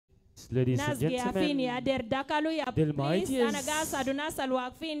ladies and gentlemen, the mightiest,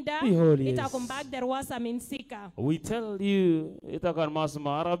 the holiest. We tell you,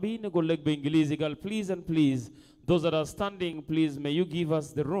 please and please, those that are standing, please, may you give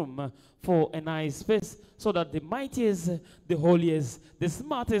us the room for a nice space so that the mightiest, the holiest, the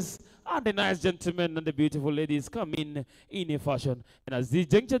smartest, and the nice gentlemen and the beautiful ladies come in a fashion. And as the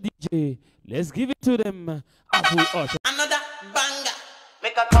juncture DJ, let's give it to them as we usher. Another banger.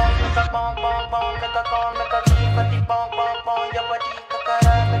 Make a call, make a bong, bong, bong, make a call, make a G for the bong, bong, bong, your body,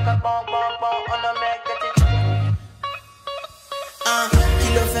 kakara, make a bong, bong, bong, on a make it.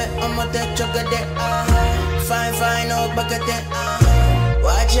 Kilo fe, I'm a dead chugga de, fine, fine, no bucket de,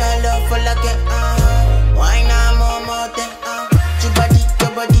 watch your love for like it, why not more de, your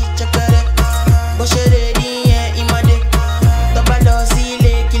body, chakare, bush it ready, yeah, imade, double dose,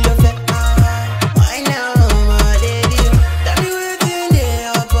 kilo fe, why now, my lady, tell me what's in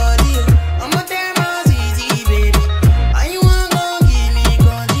there, body, I'm a damn easy, baby, and you want to give me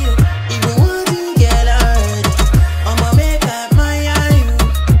control, even want to get already, I'ma make up my eye,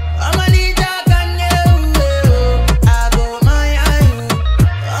 I'ma need that can you, I go my eye,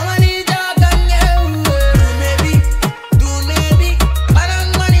 I'ma need that can you, do maybe, I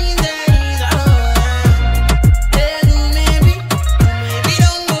don't money days, do maybe,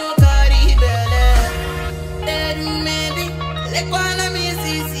 don't go carry belly, do maybe, like one of me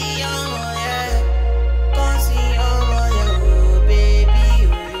see, yeah, come see, yeah, baby,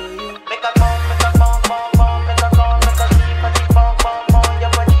 make a call, make a bong, bong, bong, make a call, make a see, for the bong, bong, bong,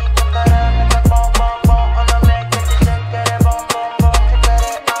 your body, kakara, make a bong, bong, bong, on a make it, shakere, bong, bong, bong,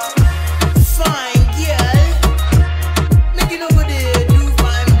 shakere, fine girl, make it over there, do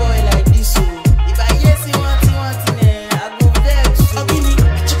fine boy like this, so if I hear say what you want in there, I go vex,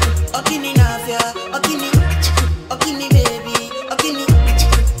 Okini, nafia, Okini, baby, Okini,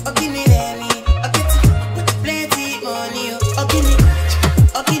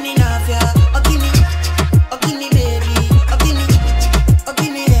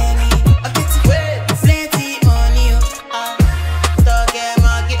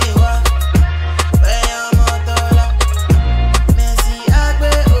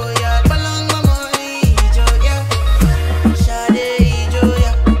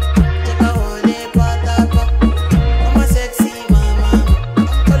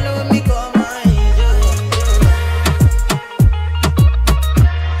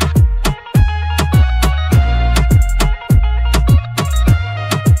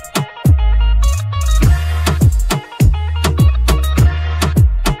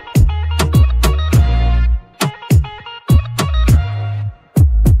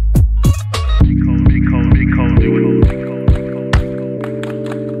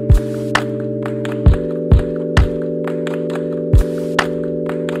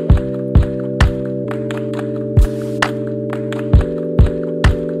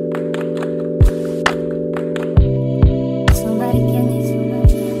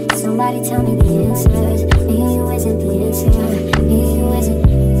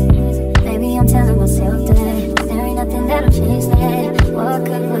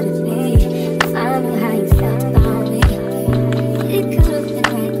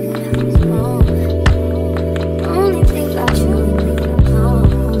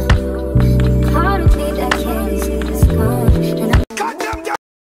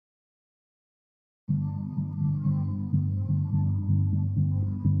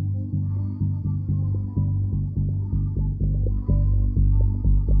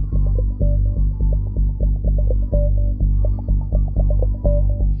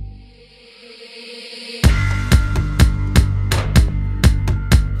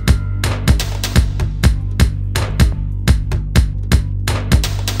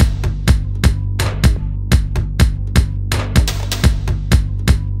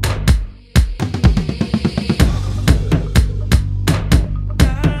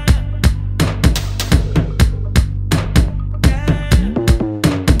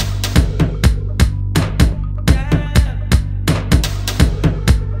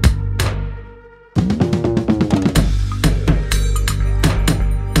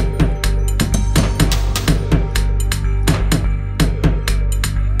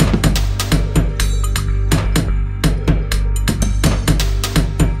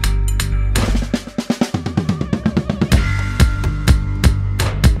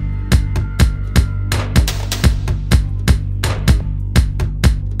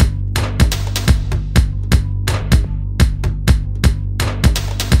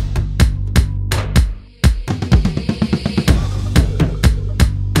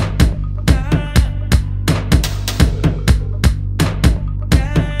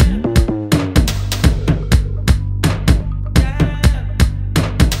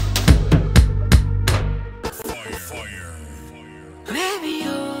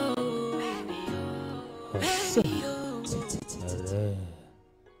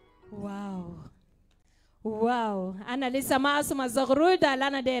 Wow, ana lisama asuma zagruda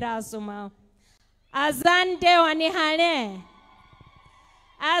lana dera asuma. Azande wanihane.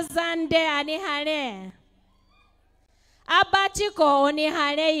 Azande anihane. Abatiko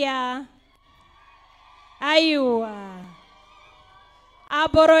onihane ya. Ayua.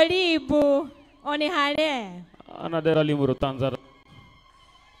 Aborolibu onihane. Ana dera limuru tanzar.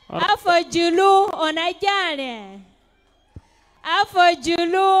 Afo julu onajane. Afo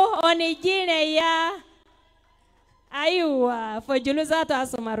julu onijine ya. Ayua. Afo julu zato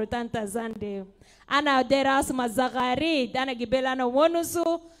asuma rutanta zande. Ana dera asuma zagarid. Ana gibela na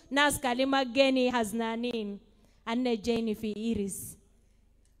wonusu. Nas kalima geni haznanin. Anne jeni fi iris.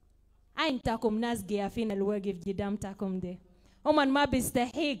 Ain takum nas giafin alwagif jidam takum de. Oman ma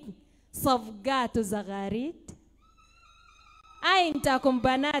bistahik. Safgatu zagarid. Ain takum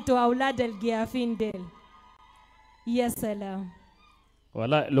banatu aulad al-giafin del. Ya salam.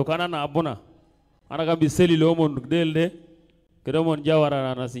 Wala lokana na abuna. Ana kambi seli lomon del de. Kedamon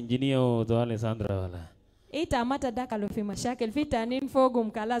jawara na sinjinio to ale Sandra wala. Ita mata dakalo fi mashakil fi tanin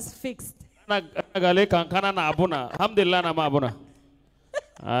fogum kalas fixed. Ana gale kana na abuna. Alhamdulillah na ma abuna.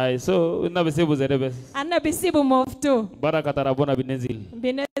 Ay so na bisibu zedebes. Anna bisibu moftu. Baraka tarabuna binezil.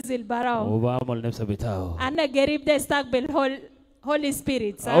 Binezil barao. Oba amal nefsa bitao. Anna gerib de stakbil Holy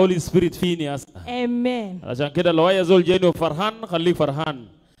Spirit. Holy Spirit fini asa. Amen. Asan kida lawaya zol jeno farhan khali farhan.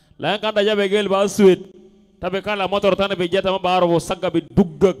 La kanda jabe gel ba sweet. Tabe kala motor tana be jata ma baro sagga bi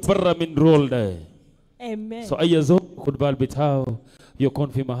dugga barra min rol da. Amen. So ayya zol khud bal bitao. يكون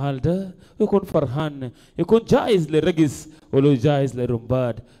في محل ده يكون فرحان يكون جائز للرقص ولو جائز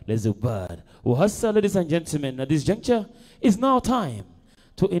للرمباد للزباد وهسه ladies and gentlemen at this juncture is now time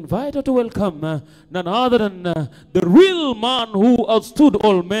to invite or to welcome none other than the real man who outstood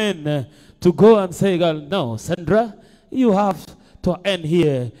all men to go and say girl no Sandra you have to end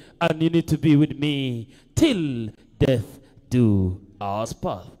here and you need to be with me till death do us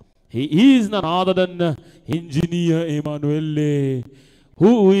part. He is none other than engineer Emmanuel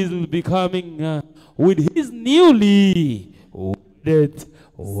who is becoming with his newly wedded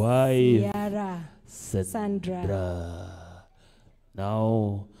wife Sandra.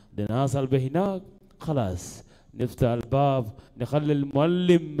 Now the ناس اللي هناك خلاص نفتح الباب نخلي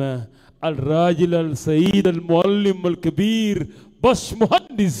المعلم الراجل السيد المعلم الكبير باش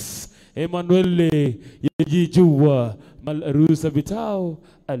مهندس إيمانويل يجي جوا مع العروسة بتاعه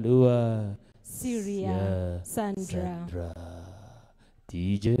اللي هو Siriya Sandra.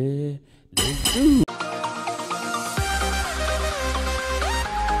 DJ, let's do